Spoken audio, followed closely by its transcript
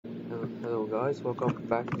Hello guys, welcome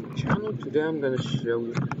back to the channel. Today I'm gonna show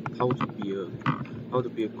you how to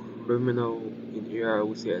be a criminal in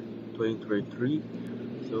AROC at 2023.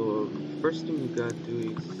 So first thing you gotta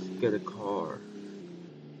do is get a car,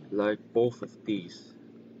 like both of these.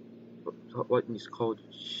 What is called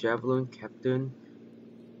Javelin Captain.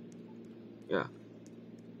 Yeah,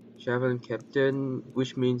 Javelin Captain,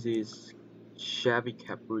 which means is Chevy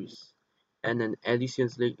Caprice, and then Elysian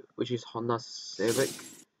Lake, which is Honda Civic.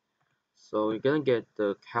 So you're gonna get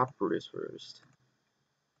the Caprice first.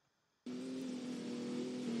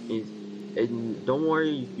 And don't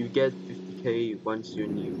worry, you get 50k once you're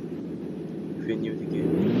new. If you're new to the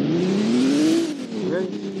game. Okay,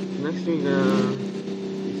 next thing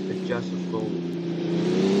is adjust the flow.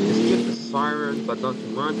 Just keep the siren, but not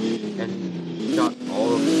too much, and shut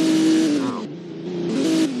all of it down.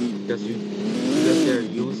 Because they're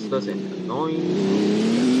useless and annoying.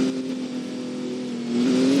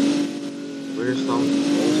 Weird sound is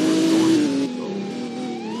also annoying.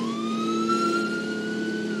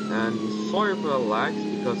 And sorry for the lags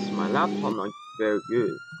because my laptop not very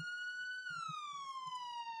good.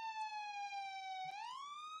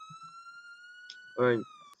 Alright,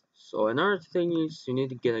 so another thing is you need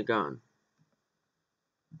to get a gun,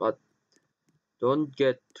 but don't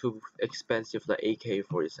get too expensive like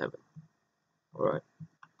AK-47. Alright,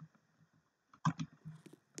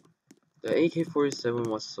 the AK-47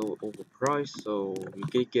 was so overpriced, so you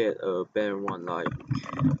could get a better one. Like,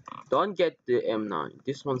 don't get the M9.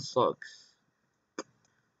 This one sucks.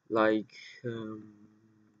 Like,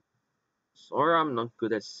 sorry, I'm not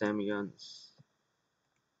good at semi-guns.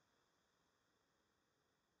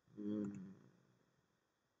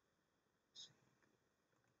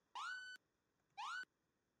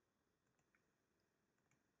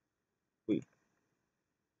 Wait.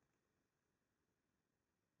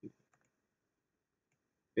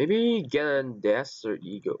 Maybe get a Desert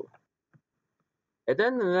Eagle. And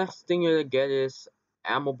then the next thing you're gonna get is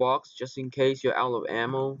ammo box, just in case you're out of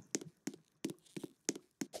ammo.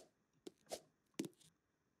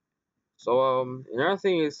 So another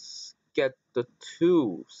thing is get the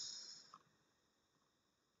tools.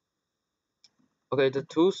 Okay, the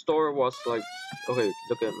tool store was like, okay,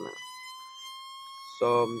 look at the map.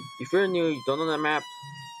 So if you're new, you don't know the map,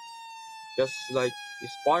 just like you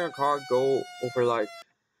spawn your car, go over like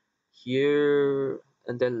here,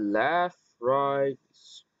 and then left, right,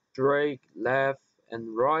 straight, left,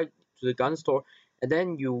 and right to the gun store, and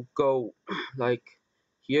then you go like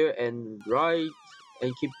here and right,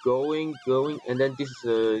 and keep going, and then this is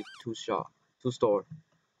a two store.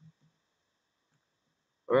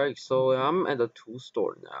 Alright, so I'm at the tool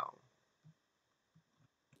store now.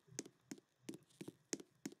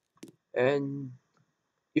 And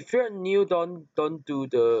if you're new, don't do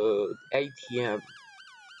the ATM.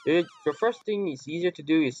 The first thing is easier to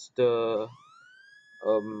do is the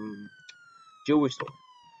jewelry store.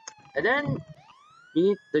 And then you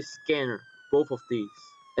need the scanner, both of these.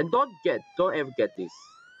 And don't ever get this.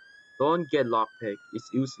 Don't get lockpick, it's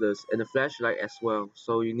useless, and the flashlight as well.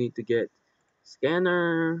 So you need to get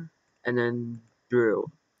scanner and then drill.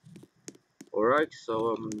 Alright,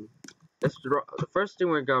 so the first thing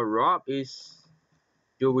we're gonna rob is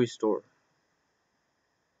jewelry store.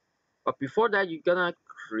 But before that, you're gonna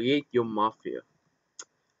create your mafia.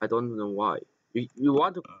 I don't know why. You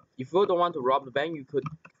want to, if you don't want to rob the bank, you could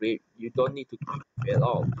create. You don't need to create at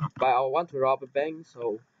all. But I want to rob a bank,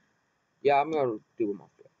 so yeah, I'm gonna do a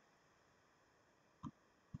mafia.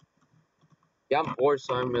 Yeah, I'm bored,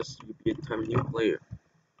 so I must become a new player.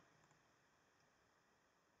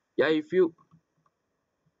 Yeah, if your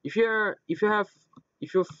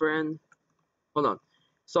friend, hold on.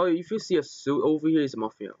 So if you see a suit over here, is a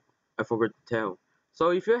mafia. I forgot to tell.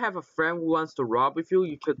 So if you have a friend who wants to rob with you,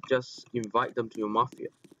 you could just invite them to your mafia.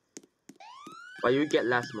 But you get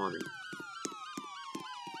less money.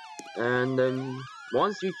 And then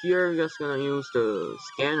once you're here, you're just gonna use the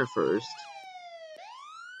scanner first.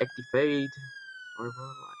 Activate. Sorry for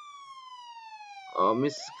that.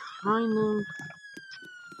 It's kind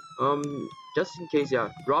of just in case, yeah.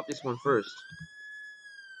 Rob this one first.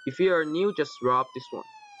 If you are new, just rob this one.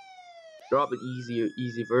 Rob it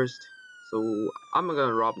easy first. So I'm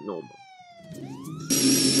gonna rob normal.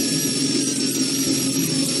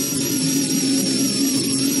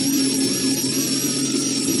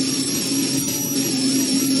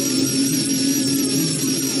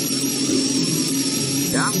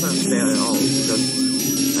 Yeah, I'm gonna spare it all because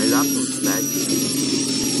my laptop is laggy.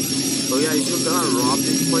 So yeah, if you're gonna rob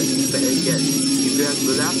this place, you better get. If you have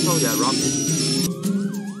the laptop, yeah, rob it.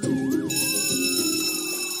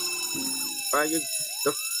 Alright,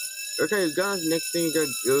 okay, guys, next thing you're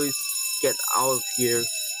gonna do is get out of here.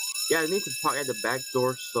 Yeah, you need to park at the back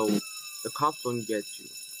door so the cops won't get you.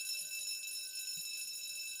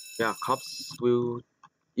 Yeah, cops will.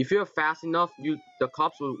 If you're fast enough, the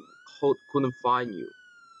cops couldn't find you.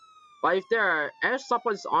 But if there are air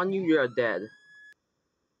supports on you, you're dead.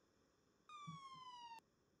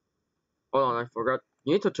 Hold on, I forgot.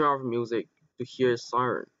 You need to turn off music to hear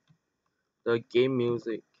siren. The game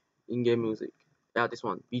music, in-game music. Yeah, this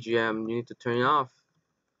one, BGM. You need to turn it off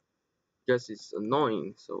because it's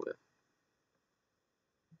annoying. So yeah.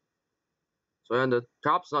 So yeah, the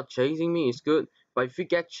cops not chasing me is good. But if you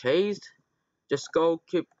get chased, just go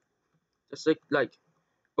to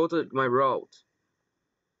my road.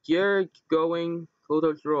 Here, keep going. Go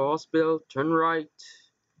to the hospital. Turn right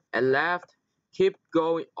and left. Keep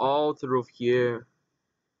going all through here.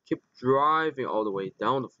 Keep driving all the way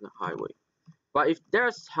down the highway. But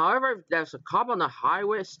however, if there's a cop on the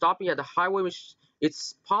highway, stopping at the highway,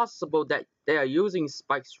 it's possible that they are using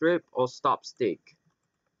spike strip or stop stick.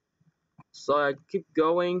 So I keep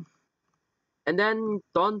going, and then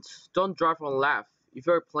don't drive on left. If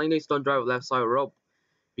you're playing this, don't drive left side of the road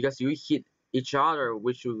because you hit each other,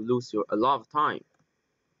 which will lose you a lot of time.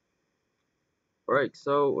 Alright,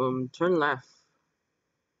 so turn left.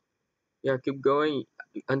 Yeah, keep going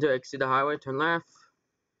until you exit the highway. Turn left,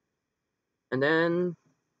 and then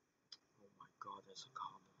oh my god, there's a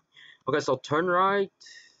cop. Okay, so turn right.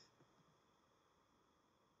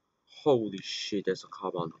 Holy shit, there's a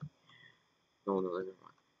cop on me. No, never mind.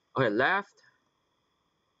 Okay, left,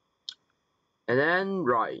 and then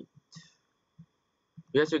right.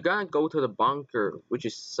 Because you're gonna go to the bunker, which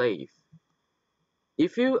is safe.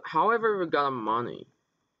 However, you got money.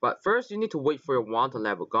 But first, you need to wait for your wanted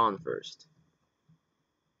level gone first.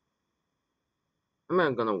 I'm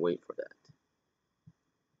not gonna wait for that.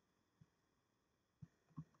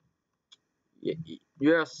 You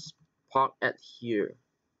just park at here.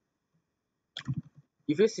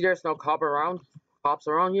 If you see there's no cops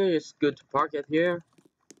around here, it's good to park at here.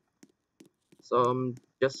 So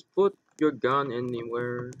just put your gun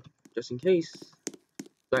anywhere, just in case.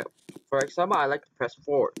 Like for example, I like to press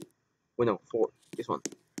 4. Wait, no, 4. This one,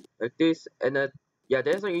 like this, and then yeah,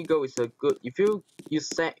 Desert Eagle is a good. If you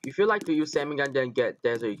like to use semi gun, then get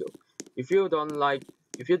Desert Eagle. If you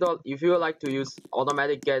like to use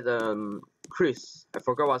automatic, get Chris. I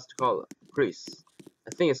forgot what's called. Chris.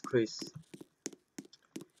 I think it's Chris.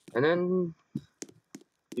 And then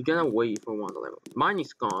you're gonna wait for one level. Mine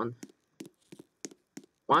is gone.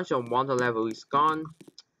 Once your wanted level is gone,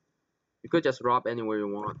 you could just rob anywhere you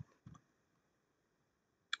want.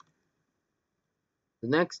 The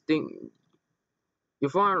next thing,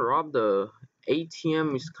 if you want to rob the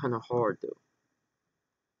ATM, is kind of hard though.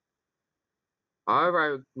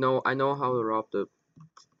 However, I know how to rob the.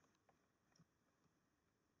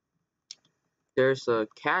 There's a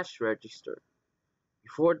cash register.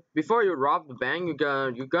 Before you rob the bank, you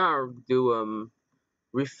gotta do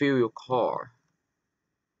refill your car.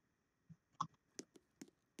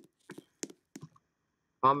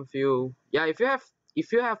 Pump fuel. Yeah, if you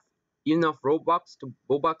have enough Robux to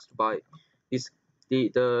buy this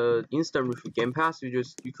the instant refill game pass, you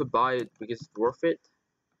could buy it because it's worth it.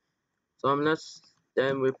 So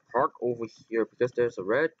then we park over here because there's a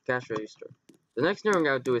red cash register. The next thing I'm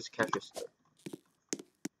gonna do is cash register.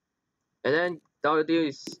 And then the other deal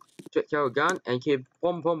is check your gun and keep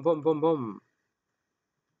boom boom boom boom boom.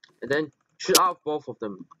 And then shoot out both of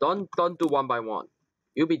them. Don't do one by one.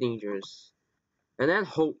 You'll be dangerous. And then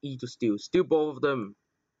hold E to steal. Steal both of them.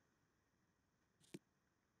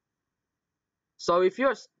 So if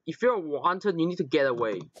you're wanted, you need to get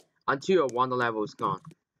away until your wanted level is gone.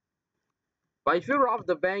 But if you rob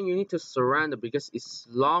the bank, you need to surrender because it's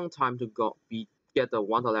long time to get the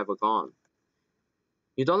wanted level gone.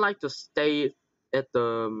 You don't like to stay at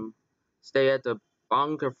the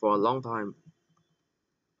bunker for a long time.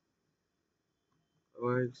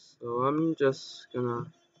 Alright, so I'm just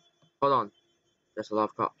gonna hold on. There's a lot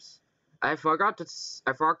of cops. I forgot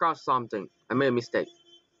something. I made a mistake.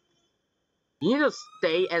 You need to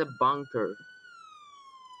stay at the bunker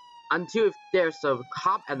until if there's a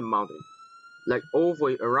cop at the mountain, like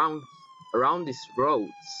over around these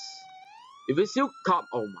roads. If you see a cop,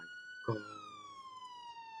 oh my god.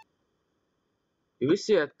 If you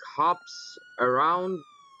see a cops around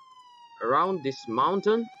this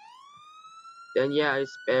mountain, then yeah,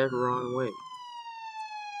 it's better to run away.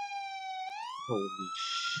 Holy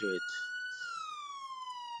shit.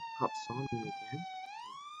 Cops on me again?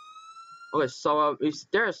 Okay, so is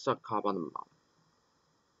there's a cop on the mountain?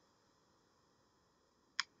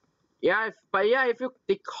 Yeah, if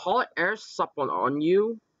they call air support on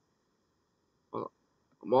you,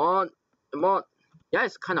 come on. Well, yeah,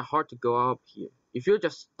 it's kind of hard to go up here. If you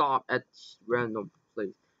just stop at random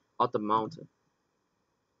place on the mountain,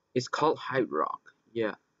 it's called High Rock.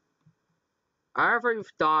 Yeah. However,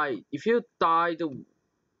 if you died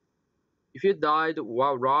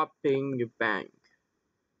while robbing your bank,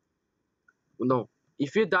 no.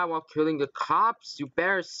 If you die while killing the cops, you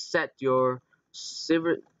better set your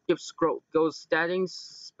silver give scroll go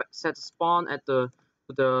settings set spawn at the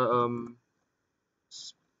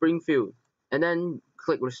Springfield and then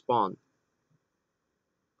click respawn.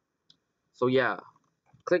 So yeah,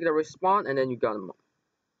 click the respawn and then you got them.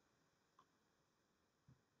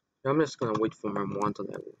 I'm just gonna wait for my wanted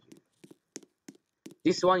level.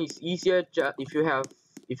 This one is easier if you have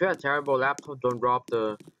terrible laptop, don't rob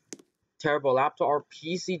the terrible laptop, or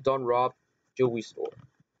PC, don't rob jewelry store.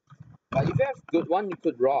 But if you have good one, you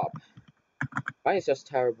could rob. Mine is just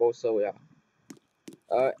terrible, so yeah.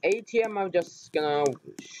 ATM, I'm just gonna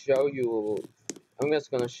show you. I'm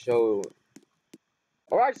just gonna show.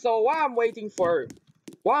 All right, so while I'm waiting for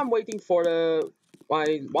the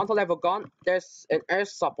my wanted level gun, there's an air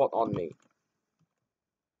support on me.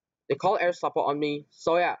 They call air support on me.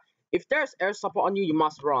 So yeah, if there's air support on you, you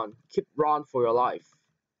must run. Keep run for your life.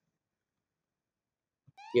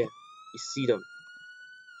 Yeah, you see them.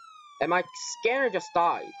 And my scanner just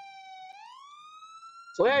died.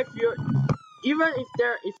 So yeah, if you're even if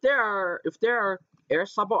there are air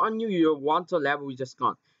support on you, your wanted level is just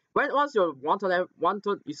gone. Once your wanted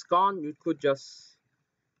is gone, you could just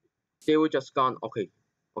they will just gone. Okay,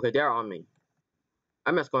 they're on me.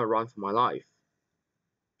 I'm just gonna run for my life.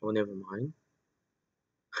 Oh, never mind.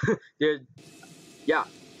 They're yeah,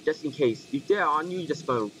 just in case if they're on you, you're just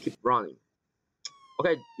gonna keep running.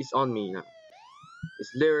 Okay, it's on me now.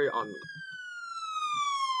 It's literally on me.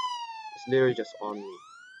 It's literally just on me.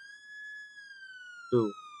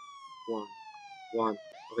 Two, one, one.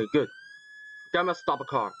 Okay, good. Okay, I'm gonna stop a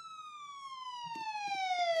car.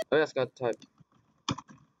 I just gotta type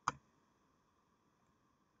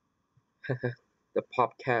the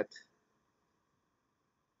pop cat.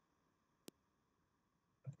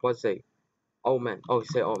 What's it? Oh man. Oh,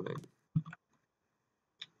 say oh man.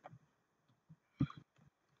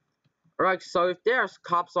 Alright, so if there's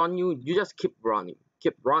cops on you, you just keep running.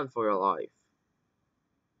 Keep running for your life.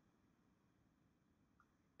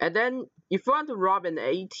 And then if you want to rob an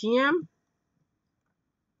ATM,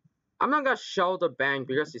 I'm not gonna show the bank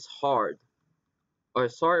because it's hard. Oh,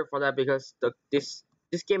 sorry for that because this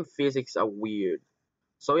game physics are weird.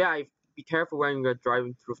 So yeah, be careful when you're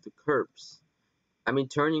driving through the curbs. I mean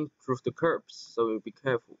turning through the curbs. So be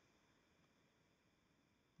careful.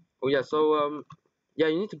 Oh yeah, so yeah,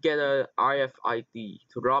 you need to get a RFID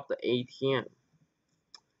to rob the ATM.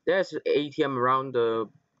 There's an ATM around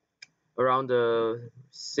the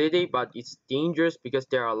city, but it's dangerous because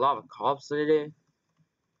there are a lot of cops in there.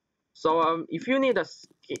 So if you need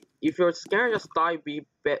if you're scared just die,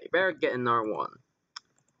 better get another one,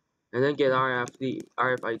 and then get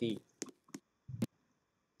RFID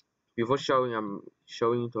before showing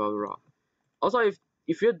to a rock. Also,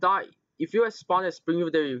 if you die, if you spawn a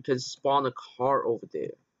Springfield there, you can spawn a car over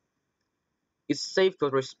there. It's safe to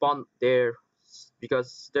respawn there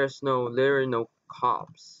because there's literally no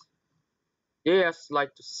cops. They just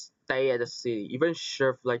like to stay at the city. Even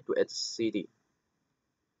sheriff like to at the city.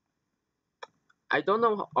 I don't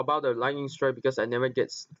know about the lightning strike because I never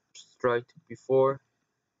get struck before.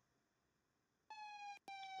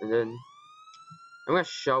 And then I'm gonna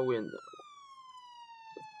show in.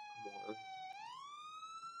 Come on.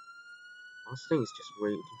 Mustang is just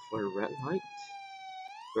waiting for a red light.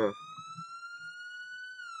 Bruh.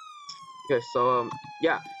 Okay, so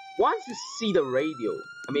yeah. Once you see the radio,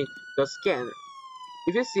 I mean the scanner.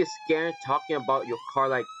 If you see a scanner talking about your car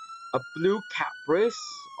like a blue Caprice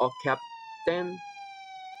or Captain,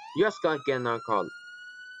 you're just gonna get another car.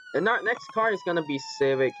 And our next car is gonna be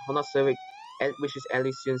Honda Civic, which is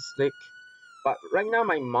Elysian Slick. But right now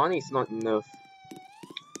my money is not enough.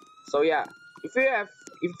 So yeah, if you have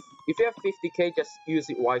 50k, just use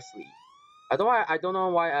it wisely. I don't know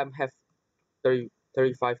why I have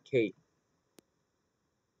 35k.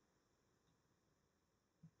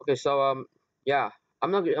 Okay, so yeah,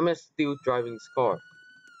 I'm still driving this car.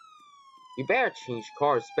 You better change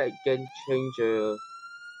cars. Better change to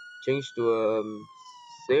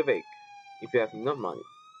Civic if you have enough money.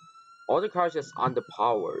 All the cars just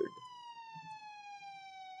underpowered.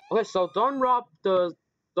 Okay, so don't rob the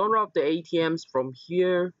ATMs from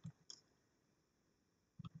here.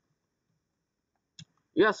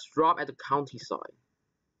 You just rob at the countryside,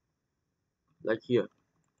 like here.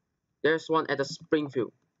 There's one at the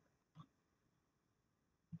Springfield.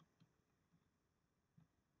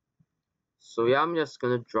 So yeah, I'm just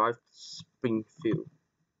gonna drive to Springfield.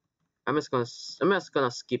 I'm just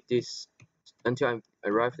gonna skip this until I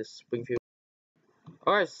arrive at Springfield.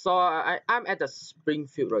 Alright, so I'm at the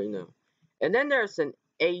Springfield right now. And then there's an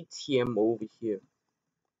ATM over here.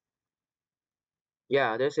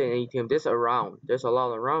 Yeah, there's an ATM. There's a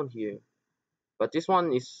lot around here. But this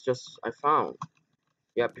one is just I found.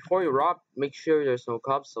 Yeah, before you rob, make sure there's no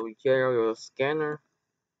cops, so you carry your scanner.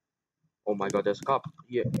 Oh my god, there's a cop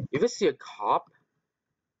here. If you see a cop,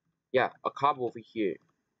 yeah, a cop over here.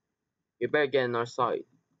 You better get on our side.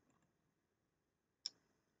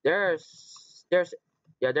 There's there's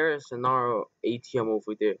another ATM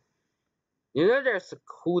over there. You know there's a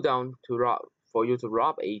cooldown to rob for you to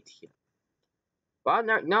rob ATM. But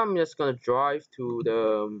now I'm just gonna drive to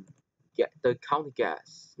the county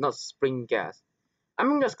gas, not spring gas. I'm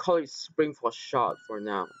gonna just call it spring for shot for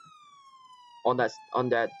now. On that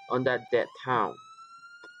dead town.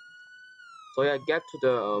 So yeah, get to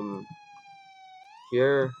the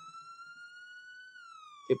here.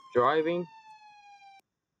 Keep driving.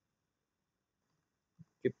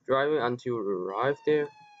 Keep driving until you arrive there.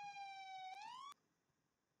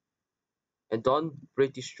 And don't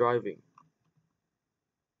British driving.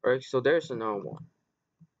 Alright, so there's another one.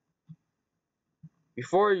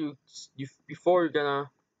 Before you before you're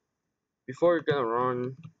gonna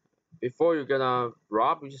run, before you're gonna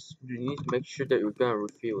rob, you need to make sure that you're gonna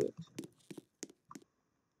refill it.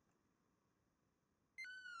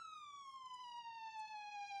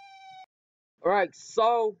 Alright,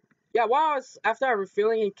 so yeah, while I was after I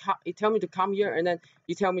refilling, it tell me to come here, and then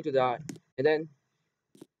you tell me to die, and then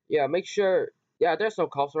yeah, make sure yeah, there's no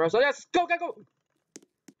cops around. So let's go.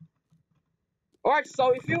 Alright,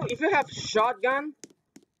 so if you have shotgun,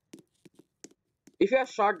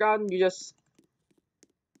 you just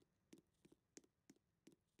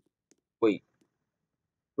wait.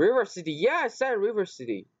 River City, yeah, I said River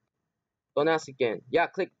City. Don't ask again. Yeah,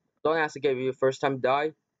 click. Don't ask again if you first time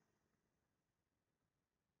die.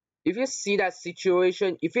 If you see that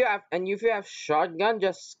situation, if you have shotgun,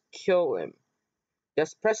 just kill him.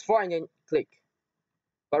 Just press 4 and then click.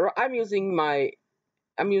 But I'm using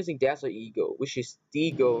Desert Eagle, which is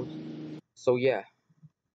Deagle. So yeah.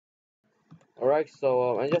 Alright,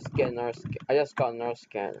 so I just got another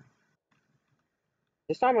scanner.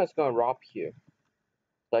 This time I was gonna rob here,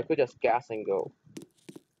 so I could just gas and go.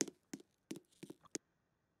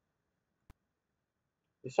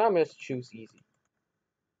 This time I just choose easy.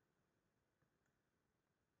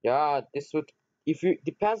 Yeah, this would if you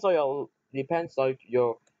depends on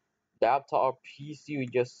your laptop or PC. You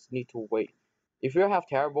just need to wait. If you have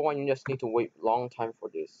terrible one, you just need to wait long time for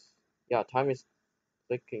this. Yeah, time is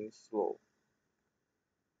clicking slow.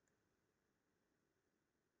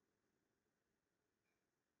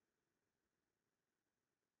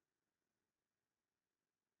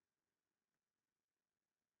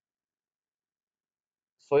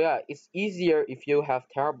 So yeah, it's easier if you have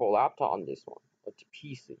terrible laptop on this one, or the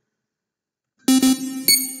PC.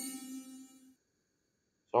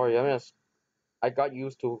 Sorry, I got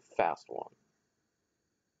used to fast one.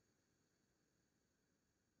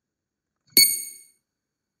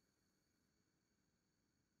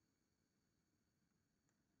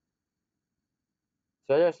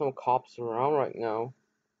 So there's some cops around right now.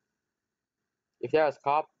 If there's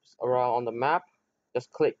cops around on the map,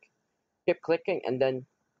 just click. Keep clicking and then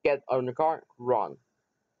get on the car, run.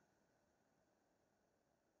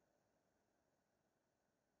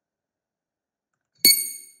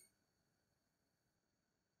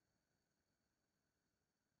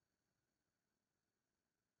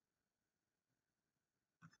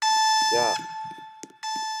 Yeah,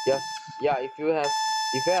 just yeah. If you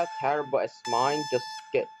have terrible as mine,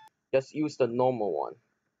 just use the normal one,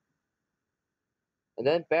 and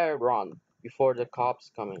then better run before the cops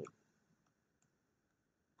come in.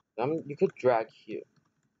 You could drag here,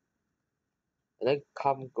 and then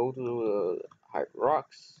go to the high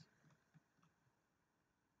rocks.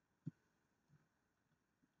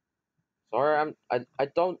 Sorry, I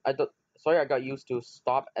don't. Sorry, I got used to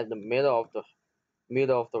stop at the middle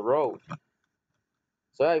of the road.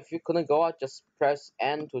 So yeah, if you couldn't go out, just press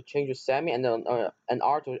N to change your semi, and then and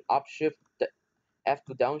R to upshift, F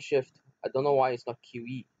to downshift. I don't know why it's not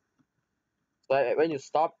QE. So when you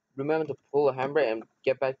stop, remember to pull the handbrake and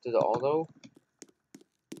get back to the auto.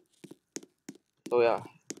 So yeah,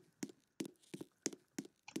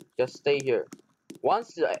 just stay here.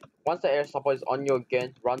 Once the air support is on you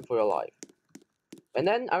again, run for your life. And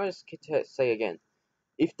then I will just say again,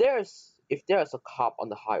 if there's a cop on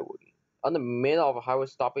the highway, on the middle of a highway,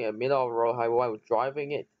 stopping in the middle of a road highway while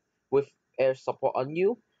driving it with air support on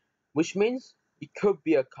you, which means It could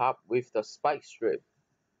be a cop with the spike strip.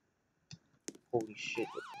 Holy shit.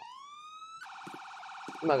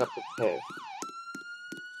 I'm not gonna prepare.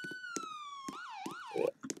 Yeah.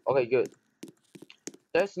 Okay, good.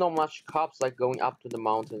 There's not much cops like going up to the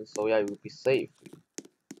mountain, so yeah, it will be safe.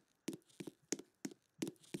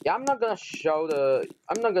 Yeah, I'm not gonna show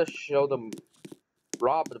them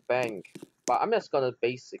rob the bank, but I'm just gonna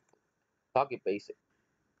talk it basic.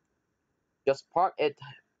 Just park it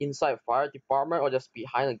inside fire department or just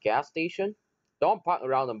behind a gas station. Don't park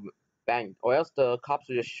around the bank, or else the cops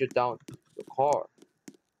will just shoot down your car.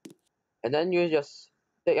 And then you just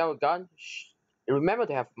take out a gun. Remember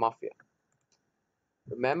to have mafia.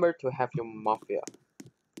 Remember to have your mafia.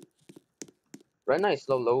 Right now it's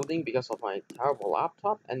slow loading because of my terrible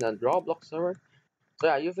laptop and the Roblox server. So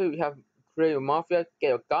yeah, if you have create a mafia,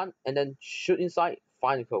 get a gun, and then shoot inside,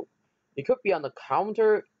 find the code. It could be on the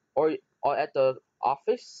counter or at the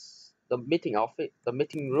office, the meeting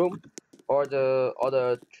room, or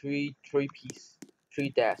the three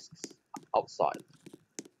desks outside.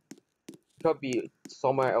 Could be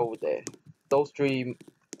somewhere over there. Those three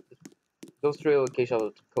those three locations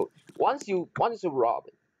of the code. Once you rob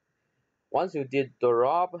it, once you did the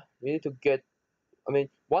rob, you need to get. I mean,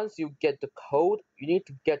 once you get the code, you need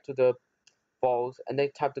to get to the vault and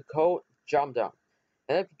then type the code, jump down,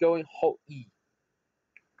 and if you go in, hold E.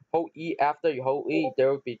 Hold E. After you hold E, there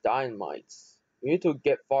will be dynamites. You need to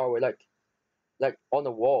get far away, like on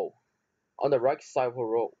the wall, on the right side of the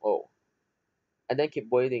row. Oh, and then keep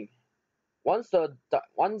waiting. Once the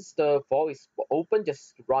vault is open,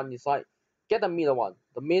 just run inside. Get the middle one.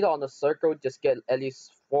 The middle on the circle, just get at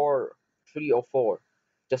least 3 or 4,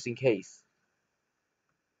 just in case.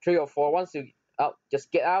 3 or 4. Once you out,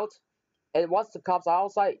 just get out. And once the cops are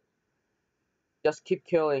outside, just keep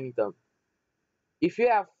killing them. If you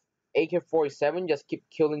have AK-47, just keep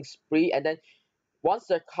killing spree, and then once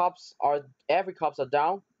every cops are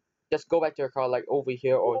down, just go back to your car like over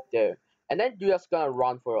here or there, and then you're just gonna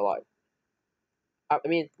run for your life. I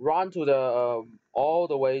mean, run to the all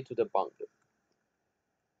the way to the bunker.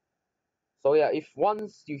 So yeah, if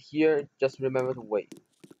once you hear, just remember to wait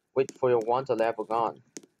for your wanted level gun.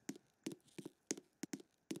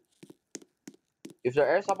 If the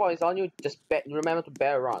air support is on you, just remember to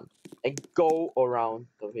bear run and go around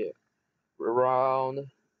here, around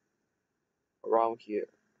here.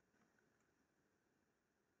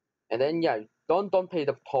 And then yeah, don't pay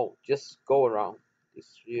the toll. Just go around this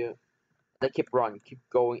here. Then keep running, keep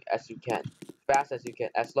going as you can, fast as you can,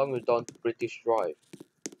 as long as you don't British drive.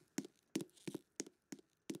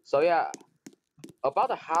 So yeah, about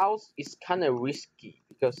the house is kind of risky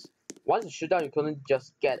because once you shoot down, you couldn't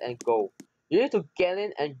just get and go. You need to get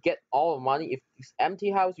in and get all the money. If it's empty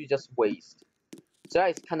house, you just waste. So yeah,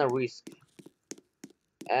 it's kind of risky.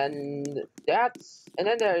 And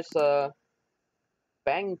then there's a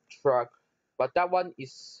bank truck, but that one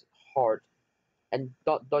is hard and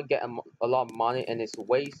don't get a lot of money and it's a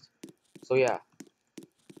waste. So yeah,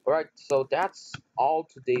 alright, so that's all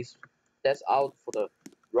for the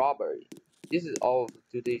robbery. This is all of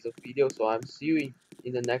today's video, so I'm see you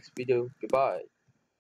in the next video. Goodbye.